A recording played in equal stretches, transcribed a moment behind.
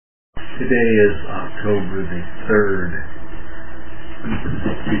Today is October the 3rd,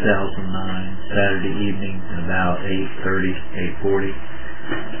 2009, Saturday evening, about 8:40.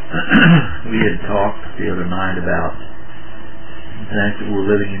 We had talked the other night about the fact that we're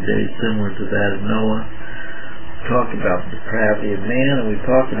living in days similar to that of Noah. We talked about the depravity of man, and we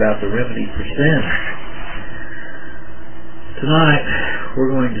talked about the remedy for sin. Tonight, we're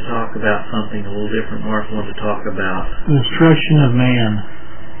going to talk about something a little different. Mark wanted to talk about the destruction of man.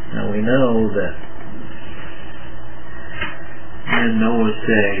 Now we know that in Noah's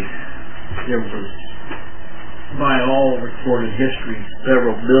day, there was, by all recorded history,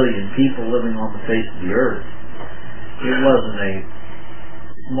 several billion people living on the face of the earth. It wasn't a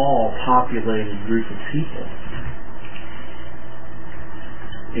small populated group of people.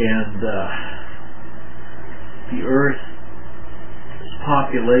 And the earth's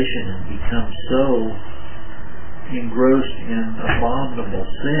population has become so engrossed in abominable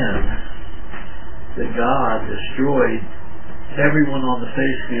sin that God destroyed everyone on the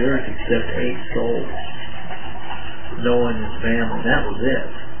face of the earth except 8 souls. Noah and his family. That was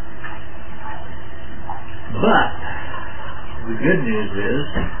it. But the good news is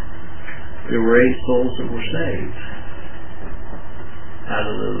there were 8 souls that were saved. Out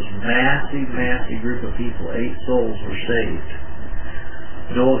of those massive group of people, 8 souls were saved.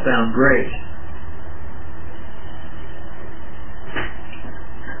 Noah found grace.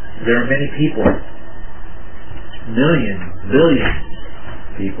 There are many people, millions, billions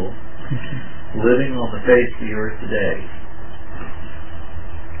of people, living on the face of the earth today.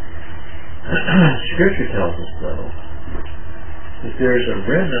 Scripture tells us, though, that there's a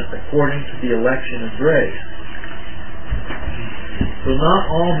remnant according to the election of grace. So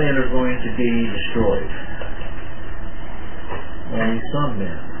not all men are going to be destroyed. Only some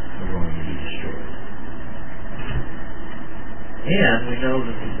men are going to be destroyed. And we know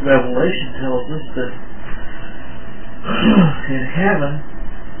that Revelation tells us that in heaven,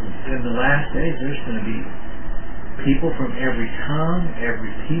 in the last days, there's going to be people from every tongue, every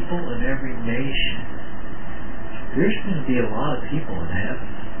people, and every nation. There's going to be a lot of people in heaven.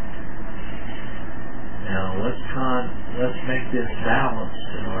 Now, let's make this balanced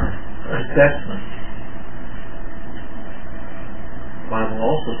in our assessment. The Bible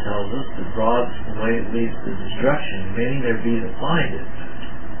also tells us that broad is the way that leads to destruction. Many there be that find it.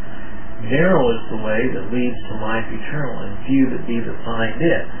 Narrow is the way that leads to life eternal, and few that be that find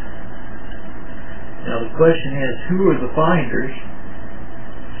it. Now the question is, who are the finders?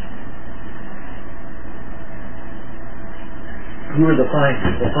 Who are the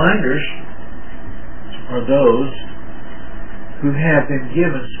finders? The finders are those who have been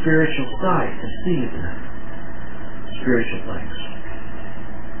given spiritual sight to see the spiritual things.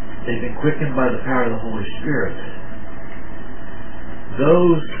 They've been quickened by the power of the Holy Spirit.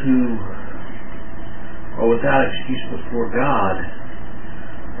 Those who are without excuse before God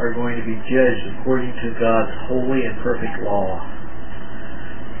are going to be judged according to God's holy and perfect law.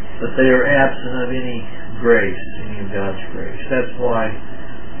 But they are absent of any grace, any of God's grace. That's why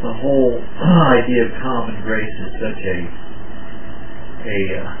the whole idea of common grace is such a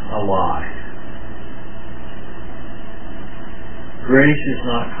lie. Grace is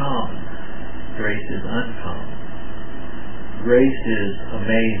not common. Grace is uncommon. Grace is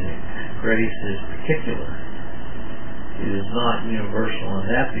amazing. Grace is particular. It is not universal, and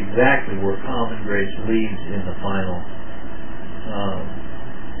that's exactly where common grace leads in the final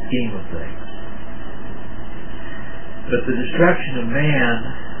scheme of things. But the destruction of man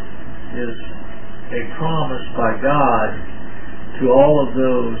is a promise by God to all of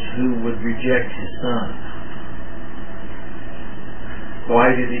those who would reject His Son.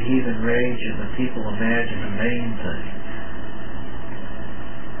 Why do the heathen rage and the people imagine a vain thing?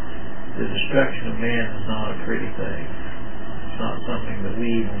 The destruction of man is not a pretty thing. It's not something that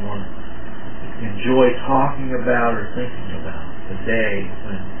we even want to enjoy talking about or thinking about. The day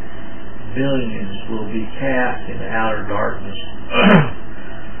when millions will be cast into outer darkness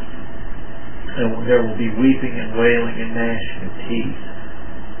and there will be weeping and wailing and gnashing of teeth.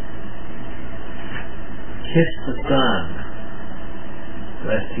 Kiss the Son,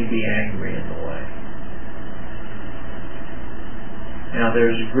 lest He be angry in the way. Now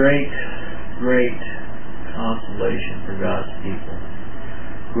there's great consolation for God's people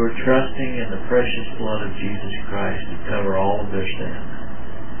who are trusting in the precious blood of Jesus Christ to cover all of their sin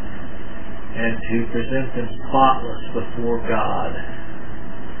and to present them spotless before God.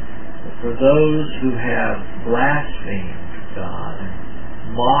 But for those who have blasphemed God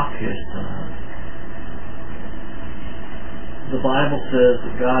and mocked His Son, the Bible says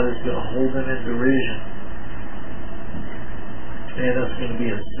that God is going to hold them in derision. And that's going to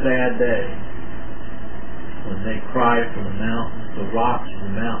be a sad day when they cry for the mountains, the rocks of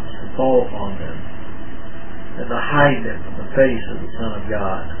the mountains to fall upon them and to hide them from the face of the Son of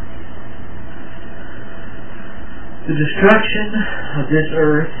God. The destruction of this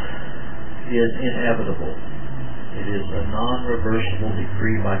earth is inevitable. It is a non-reversible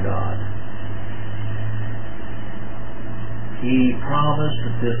decree by God. He promised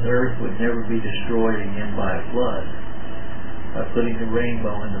that this earth would never be destroyed again by a flood, by putting the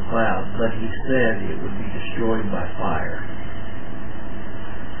rainbow in the clouds, but He said it would be destroyed by fire.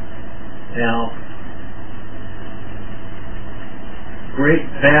 Now, great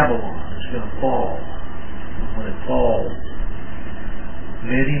Babylon is going to fall. And when it falls,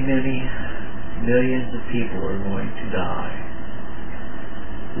 many, many millions of people are going to die.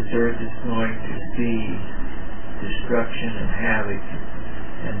 This earth is going to see destruction and havoc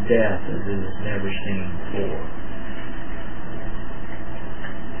and death as it has never seen before.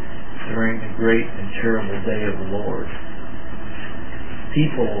 During the great and terrible day of the Lord.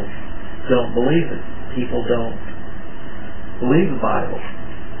 People don't believe it. People don't believe the Bible.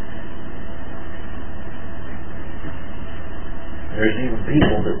 There's even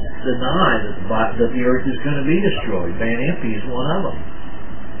people that deny that the earth is going to be destroyed. Van Impe is one of them.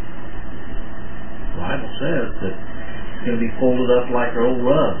 The Bible says that it's going to be folded up like an old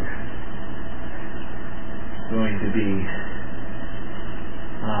rug. It's going to be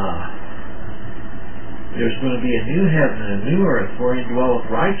there's going to be a new heaven and a new earth wherein dwelleth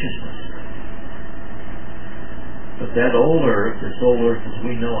righteousness. But that old earth, this old earth as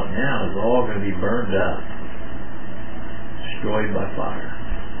we know it now, is all going to be burned up, destroyed by fire.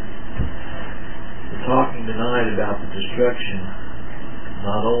 We're talking tonight about the destruction,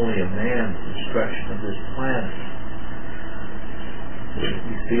 not only of man, but the destruction of this planet.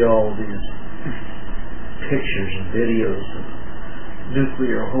 We see all these pictures and videos of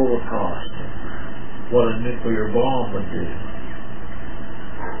nuclear holocaust and what a nuclear bomb would do.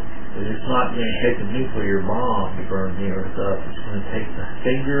 But it's not going to take a nuclear bomb to burn the earth up. It's going to take the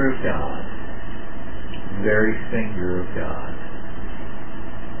finger of God, the very finger of God.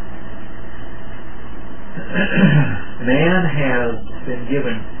 Man has been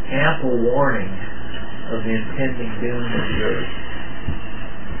given ample warning of the impending doom of the earth.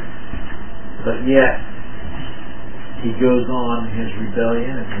 But yet, he goes on in his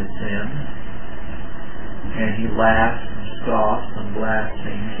rebellion and his sin, and he laughs and scoffs and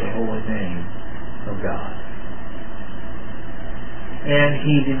blasphemes the holy name of God. And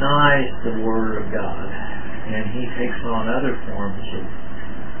he denies the Word of God, and he takes on other forms of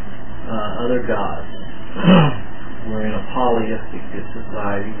other gods. We're in a polytheistic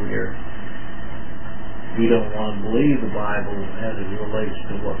society where we don't want to believe the Bible as it relates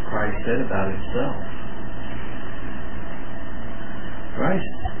to what Christ said about Himself.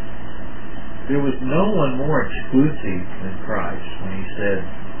 Christ, there was no one more exclusive than Christ when He said,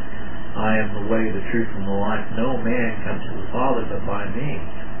 I am the way, the truth, and the life. No man comes to the Father but by me.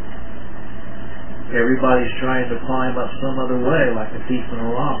 Everybody's trying to climb up some other way like a thief and a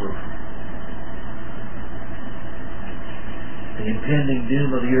robber. The impending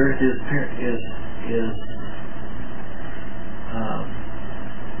doom of the earth is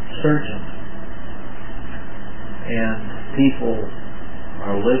certain, and people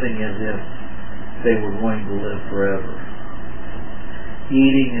are living as if they were going to live forever,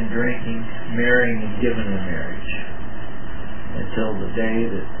 eating and drinking, marrying and giving in marriage, until the day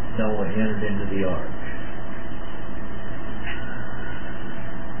that Noah entered into the ark.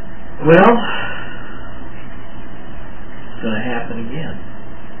 Well, it's going to happen again.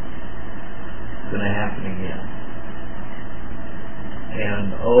 It's going to happen again.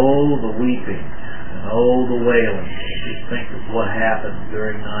 And oh, the weeping, and oh, the wailing. Just think of what happened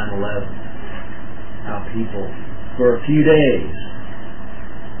during 9/11. How people, for a few days,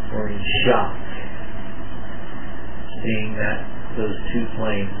 were in shock, seeing those two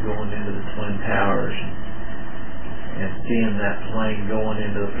planes going into the Twin Towers, and seeing that plane going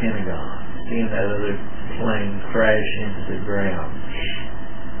into the Pentagon, seeing that other plane crash into the ground.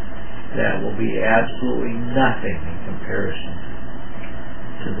 That will be absolutely nothing in comparison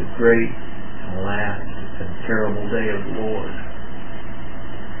to the great and last and terrible day of the Lord.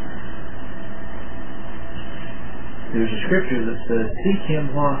 There's a scripture that says, seek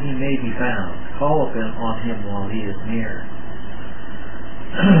Him while He may be found. Call on Him while He is near.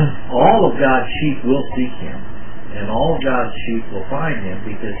 All of God's sheep will seek Him, and all of God's sheep will find Him,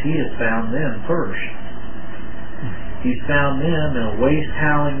 because He has found them first. He's found them in a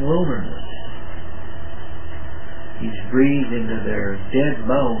waste-howling wilderness. He's breathed into their dead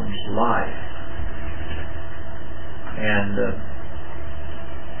bones life. And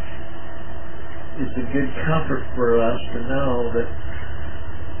it's a good comfort for us to know that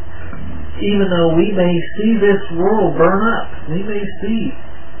even though we may see this world burn up, we may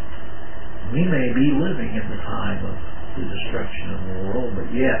be living in the time of the destruction of the world, but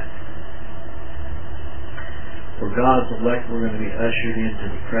yet, for God's elect, we're going to be ushered into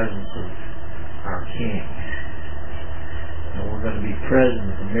the presence of our King. And we're going to be present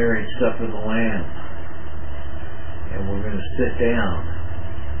at the marriage supper of the Lamb. And we're going to sit down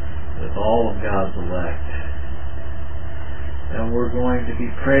with all of God's elect. And we're going to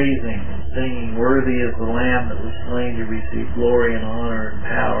be praising and singing, "Worthy is the Lamb that was slain to receive glory and honor and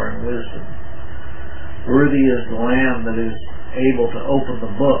power and wisdom. Worthy is the Lamb that is able to open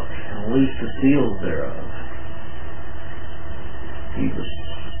the book and loose the seals thereof. He was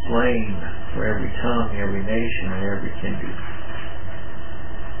slain for every tongue, every nation, and every kindred."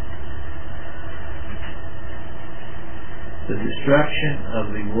 The destruction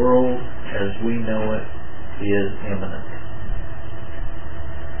of the world as we know it is imminent.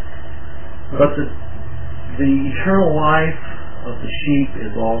 But the eternal life of the sheep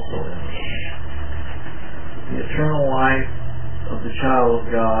is also imminent. The eternal life of the child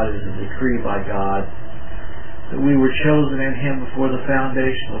of God is a decree by God that we were chosen in Him before the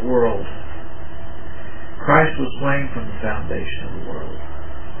foundation of the world. Christ was slain from the foundation of the world.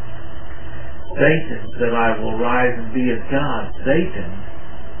 Satan said, "I will rise and be as God." Satan,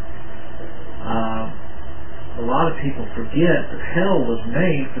 a lot of people forget that hell was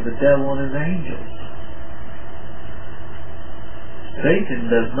made for the devil and his angels. Satan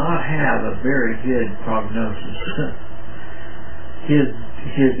does not have a very good prognosis. His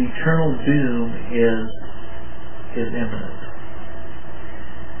eternal doom is imminent,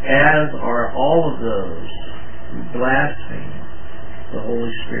 as are all of those who blaspheme the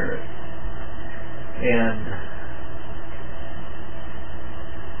Holy Spirit. And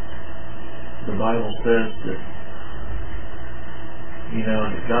the Bible says that,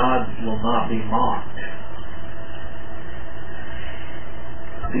 that God will not be mocked.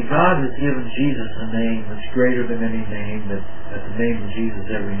 See, God has given Jesus a name that's greater than any name, that at the name of Jesus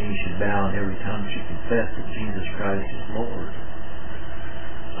every knee should bow and every tongue should confess that Jesus Christ is Lord.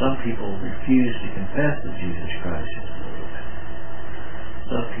 Some people refuse to confess that Jesus Christ is Lord.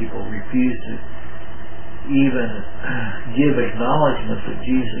 Some people refuse to even give acknowledgement that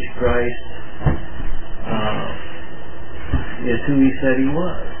Jesus Christ is who He said He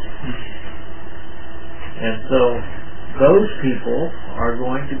was. And so those people are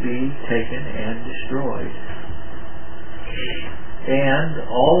going to be taken and destroyed. And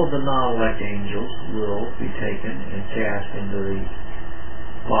all of the non-elect angels will be taken and cast into the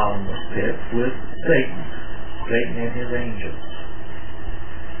bottomless pit with Satan and his angels.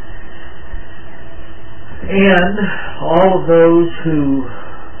 And all of those who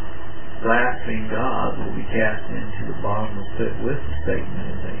blaspheme God will be cast into the bottomless pit with Satan and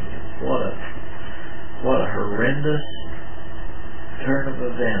his angels. What a horrendous turn of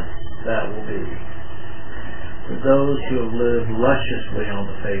events that will be for those who have lived lusciously on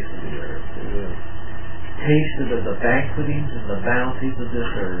the face of the earth, who have tasted of the banquetings and the bounties of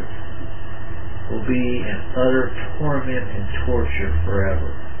this earth, will be in utter torment and torture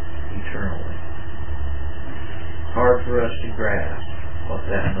forever, eternally. Hard for us to grasp what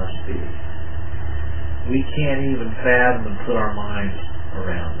that must be. We can't even fathom and put our minds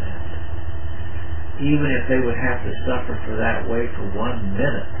around that. Even if they would have to suffer for that way for 1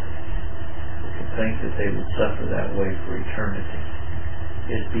 minute, to think that they would suffer that way for eternity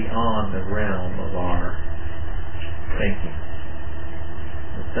is beyond the realm of our thinking.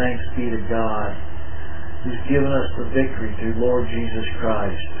 But thanks be to God, who's given us the victory through Lord Jesus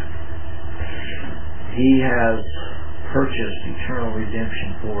Christ. He has purchased eternal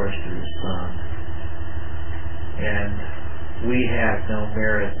redemption for us through His Son. And we have no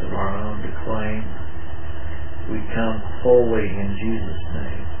merits of our own to claim. We come wholly in Jesus'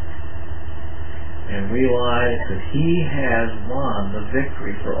 name and realize that He has won the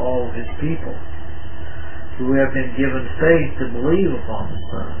victory for all of His people who have been given faith to believe upon the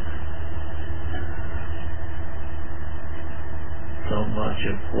Son. So much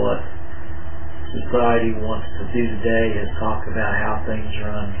of what society wants to do today is talk about how things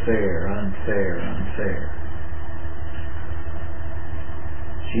are unfair.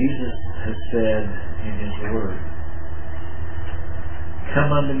 Jesus has said in His Word,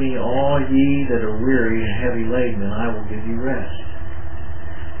 "Come unto me, all ye that are weary and heavy laden, and I will give you rest.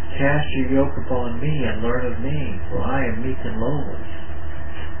 Cast your yoke upon me and learn of me, for I am meek and lowly."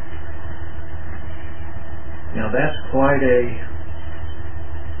 Now that's quite a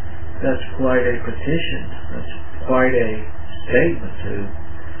petition. That's quite a statement to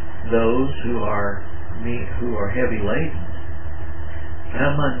those who are heavy laden.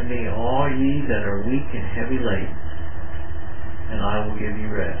 Come unto me, all ye that are weak and heavy laden, and I will give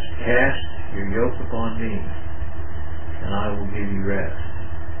you rest. Cast your yoke upon me, and I will give you rest.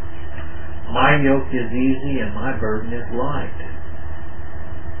 My yoke is easy and my burden is light.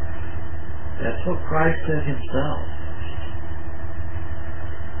 That's what Christ said himself.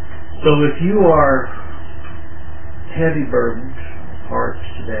 So if you are heavy burdened hearts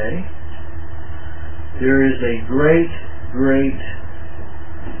today, there is a great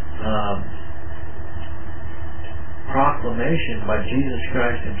proclamation by Jesus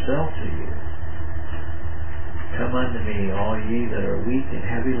Christ himself to you. Come unto me, all ye that are weak and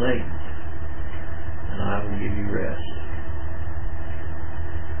heavy laden, and I will give you rest.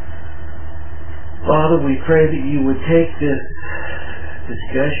 Father, we pray that you would take this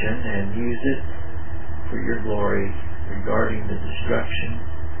discussion and use it for your glory regarding the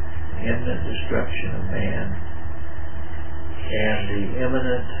imminent destruction of man and the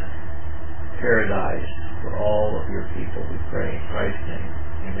imminent paradise for all of your people. We pray in Christ's name.